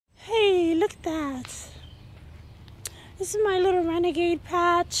that. This is my little renegade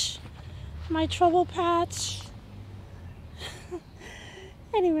patch, my trouble patch.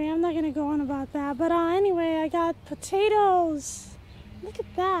 Anyway, I'm not gonna go on about that, but anyway, I got potatoes. Look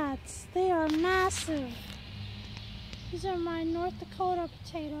at that, they are massive. These are my North Dakota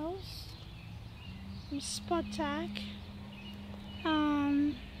potatoes from Spud Tack.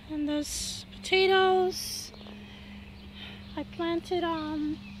 And those potatoes, I planted,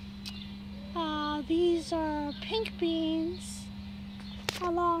 these are pink beans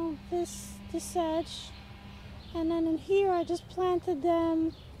along this edge. And then in here, I just planted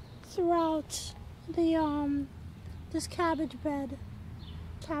them throughout the, this cabbage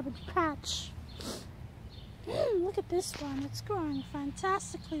patch. Look at this one, it's growing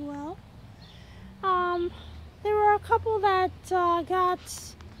fantastically well. There were a couple that got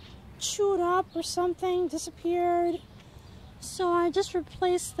chewed up or something, disappeared. So I just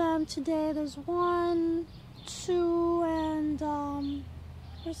replaced them today. There's 1, 2, and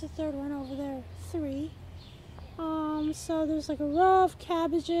where's the third one over there? 3. So there's like a row of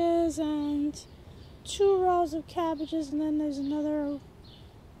cabbages and 2 rows of cabbages, and then there's another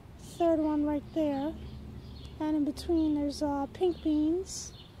third one right there. And in between there's pink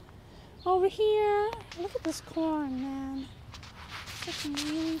beans. Over here, look at this corn, man. It's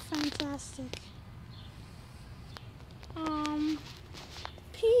looking really fantastic.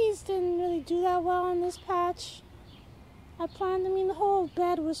 Peas didn't really do that well in this patch. I mean, the whole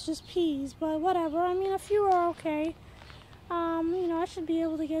bed was just peas, but whatever. I mean, a few are okay. You know, I should be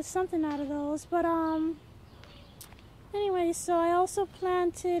able to get something out of those. But, anyway, so I also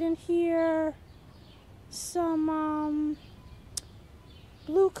planted in here some,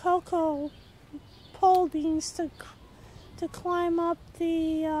 blue cocoa pole beans to climb up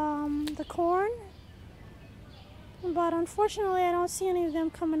the corn. But unfortunately, I don't see any of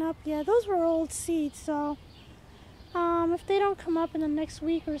them coming up yet. Those were old seeds, so if they don't come up in the next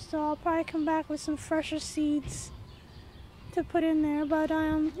week or so, I'll probably come back with some fresher seeds to put in there. But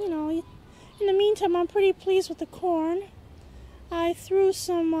you know, in the meantime, I'm pretty pleased with the corn. I threw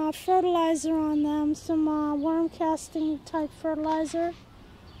some fertilizer on them, some worm casting type fertilizer.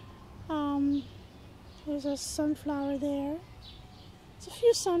 There's a sunflower there. It's a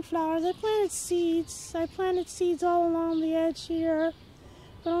few sunflowers. I planted seeds. I planted seeds all along the edge here,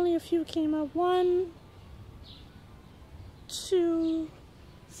 but only a few came up. 1, 2,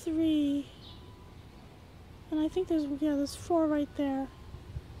 3, and I think there's 4 right there.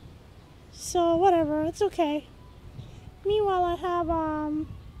 So whatever, it's okay. Meanwhile, I have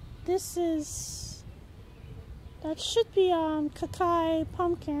that should be Kakai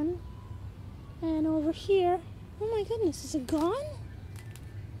pumpkin, and over here, oh my goodness, is it gone?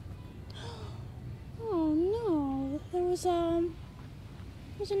 Oh no, there's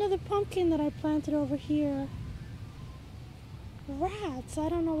another pumpkin that I planted over here. Rats, I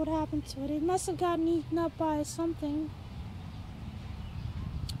don't know what happened to it. It must have gotten eaten up by something.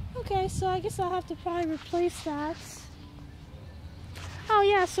 Okay, so I guess I'll have to probably replace that. Oh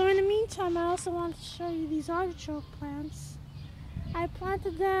yeah, so in the meantime, I also wanted to show you these artichoke plants. I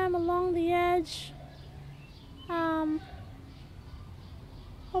planted them along the edge,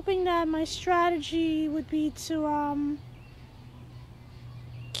 hoping that my strategy would be to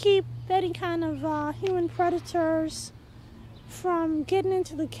keep any kind of human predators from getting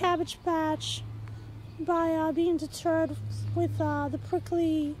into the cabbage patch by being deterred with the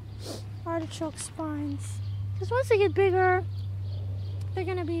prickly artichoke spines. Because once they get bigger, they're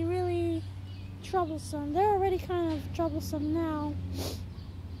going to be really troublesome. They're already kind of troublesome now.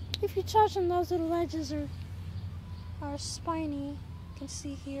 If you touch them, those little edges are spiny. You can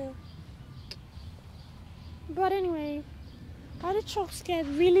see here. But anyway, artichokes get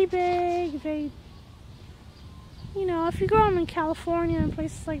really big. They, you know, if you grow them in California and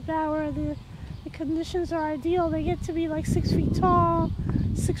places like that where the conditions are ideal, they get to be like 6 feet tall,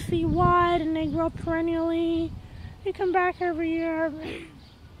 6 feet wide, and they grow perennially. They come back every year.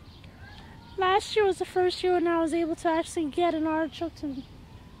 Last year was the first year when I was able to actually get an artichoke to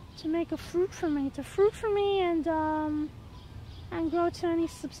make a fruit for me, and grow to any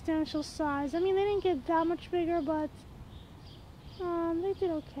substantial size. I mean, they didn't get that much bigger, but they did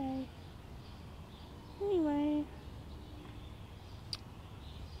okay. Anyway,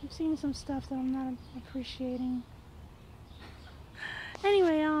 I'm seeing some stuff that I'm not appreciating.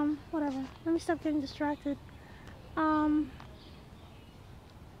 Anyway, whatever. Let me stop getting distracted.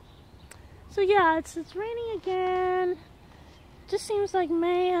 So yeah, it's raining again. Just seems like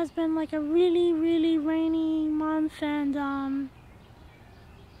May has been like a really, really rainy month, and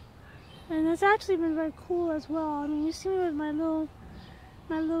it's actually been very cool as well. I mean, you see me with my little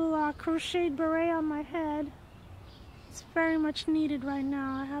my little crocheted beret on my head. It's very much needed right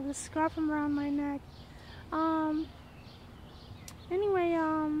now. I have the scarf around my neck. Anyway,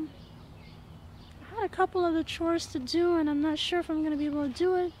 I had a couple other chores to do, and I'm not sure if I'm going to be able to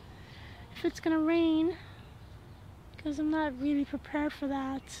do it if it's going to rain, because I'm not really prepared for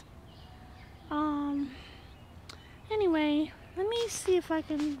that. Anyway, let me see if I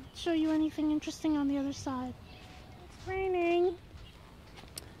can show you anything interesting on the other side. It's raining,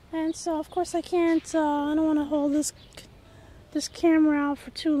 and so of course I can't, I don't want to hold this camera out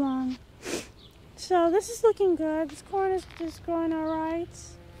for too long. So this is looking good. This corn is just growing alright.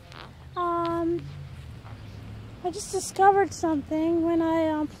 I just discovered something when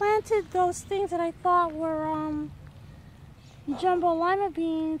I planted those things that I thought were jumbo lima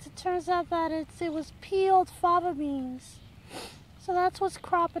beans. It turns out that it was peeled fava beans. So that's what's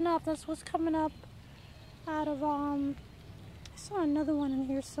cropping up. That's what's coming up out of I saw another one in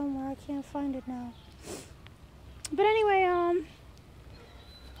here somewhere. I can't find it now. But anyway,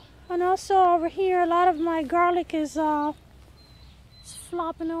 and also over here, a lot of my garlic is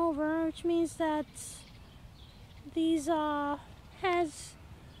flopping over, which means that these heads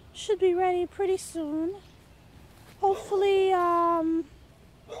should be ready pretty soon. Hopefully,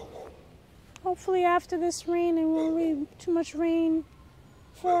 hopefully after this rain, it won't be too much rain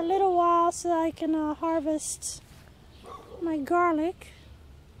for a little while, so I can harvest my garlic.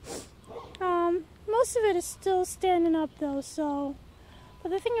 Most of it is still standing up though, so. But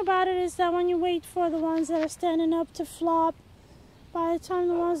the thing about it is that when you wait for the ones that are standing up to flop, by the time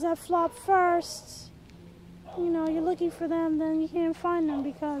the ones that flop first, you know, you're looking for them, then you can't find them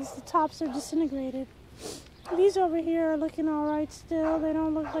because the tops are disintegrated. These over here are looking alright still. They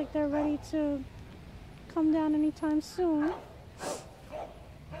don't look like they're ready to come down anytime soon.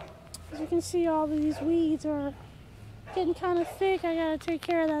 As you can see, all of these weeds are getting kind of thick. I gotta take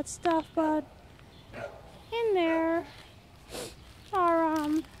care of that stuff, but in there are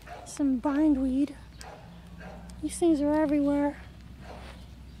some bindweed. These things are everywhere.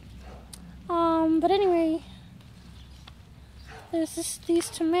 But anyway, there's these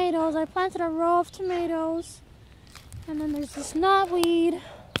tomatoes. I planted a row of tomatoes, and then there's this knotweed.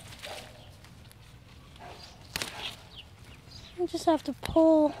 I just have to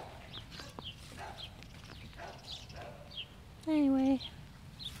pull. Anyway,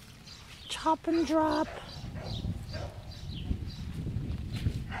 chop and drop.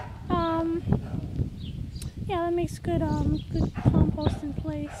 Yeah, that makes good good compost in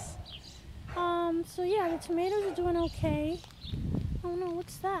place. So yeah, the tomatoes are doing okay. Oh no,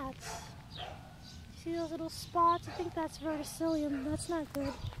 what's that? See those little spots? I think that's verticillium. That's not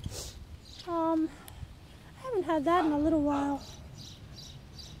good. I haven't had that in a little while.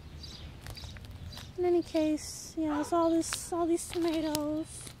 In any case, yeah, there's all these tomatoes.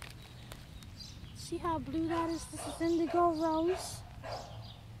 See how blue that is? This is indigo rose.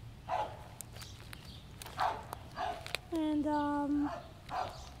 And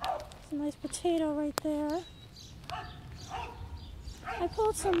it's a nice potato right there. I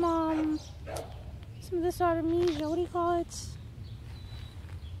pulled some of this artemisia. What do you call it?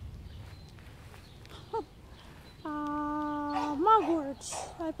 Mugwort.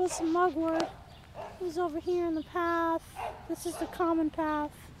 I put some mugwort. It was over here in the path. This is the common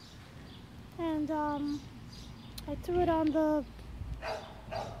path. And I threw it on the,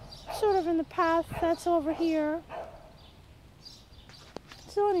 sort of in the path that's over here.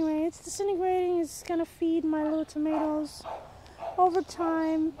 So anyway, it's disintegrating. It's gonna feed my little tomatoes over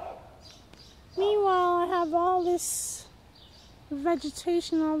time. Meanwhile, I have all this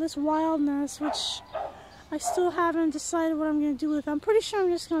vegetation, all this wildness, which I still haven't decided what I'm gonna do with. I'm pretty sure I'm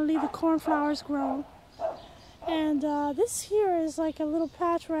just gonna leave the cornflowers grow. And this here is like a little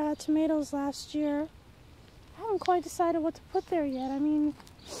patch where I had tomatoes last year. I haven't quite decided what to put there yet. I mean,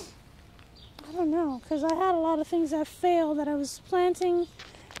 I don't know, because I had a lot of things that failed that I was planning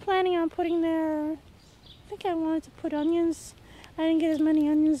on putting there. I think I wanted to put onions. I didn't get as many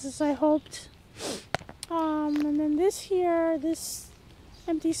onions as I hoped. And then this here, this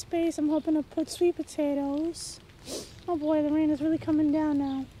empty space, I'm hoping to put sweet potatoes. Oh boy, the rain is really coming down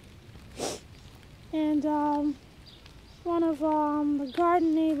now. And one of the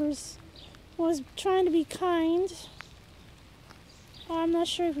garden neighbors was trying to be kind. I'm not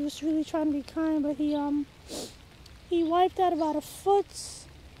sure if he was really trying to be kind, but he wiped out about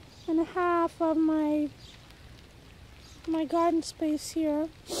 1.5 feet of my garden space here.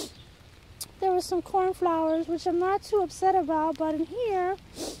 There were some cornflowers, which I'm not too upset about, but in here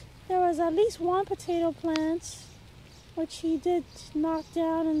there was at least one potato plant, which he did knock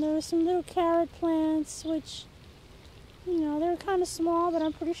down, and there were some little carrot plants, which You know, they're kind of small, but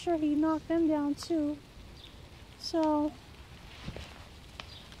I'm pretty sure he knocked them down too. So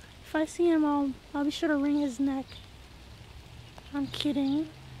if I see him, I'll be sure to wring his neck. I'm kidding.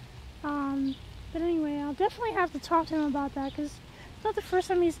 But anyway, I'll definitely have to talk to him about that, because it's not the first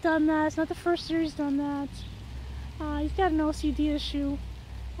time he's done that. It's not the first year he's done that. He's got an OCD issue,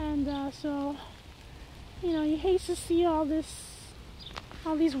 and so, you know, he hates to see all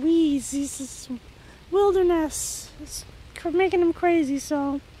these weeds, this wilderness. It's making him crazy,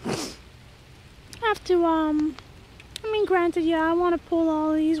 so I have to, I mean, granted, yeah, I want to pull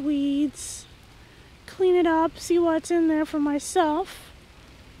all these weeds, clean it up, see what's in there for myself.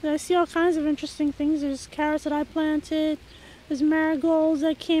 I see all kinds of interesting things. There's carrots that I planted, there's marigolds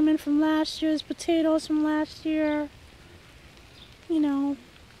that came in from last year, there's potatoes from last year, you know,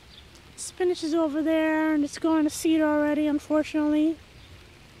 spinach is over there and it's going to seed already, unfortunately.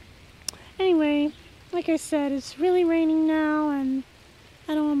 Anyway, like I said, it's really raining now and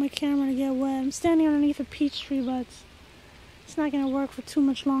I don't want my camera to get wet. I'm standing underneath a peach tree, but it's not going to work for too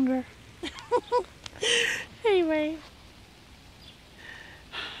much longer. Anyway,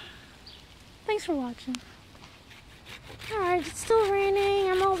 thanks for watching. Alright, it's still raining.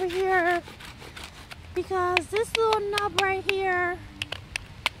 I'm over here because this little nub right here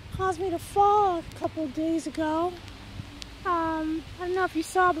caused me to fall a couple days ago. I don't know if you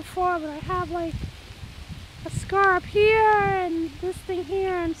saw before, but I have like a scar up here and this thing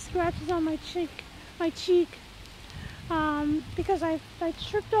here and scratches on my cheek. Because I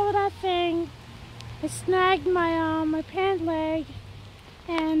tripped over that thing. I snagged my my pant leg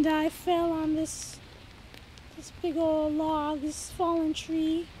and I fell on this big old log, this fallen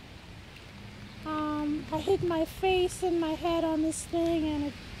tree. I hit my face and my head on this thing, and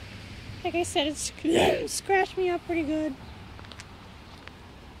it, like I said, it scratched me up pretty good.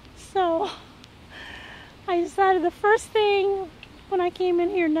 So I decided the first thing when I came in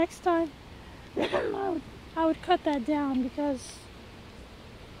here next time, I would cut that down, because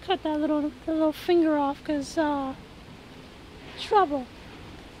cut that little finger off, because trouble.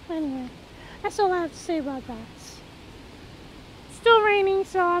 Anyway, that's all I have to say about that. It's still raining,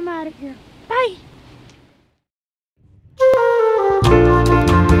 so I'm out of here. Bye!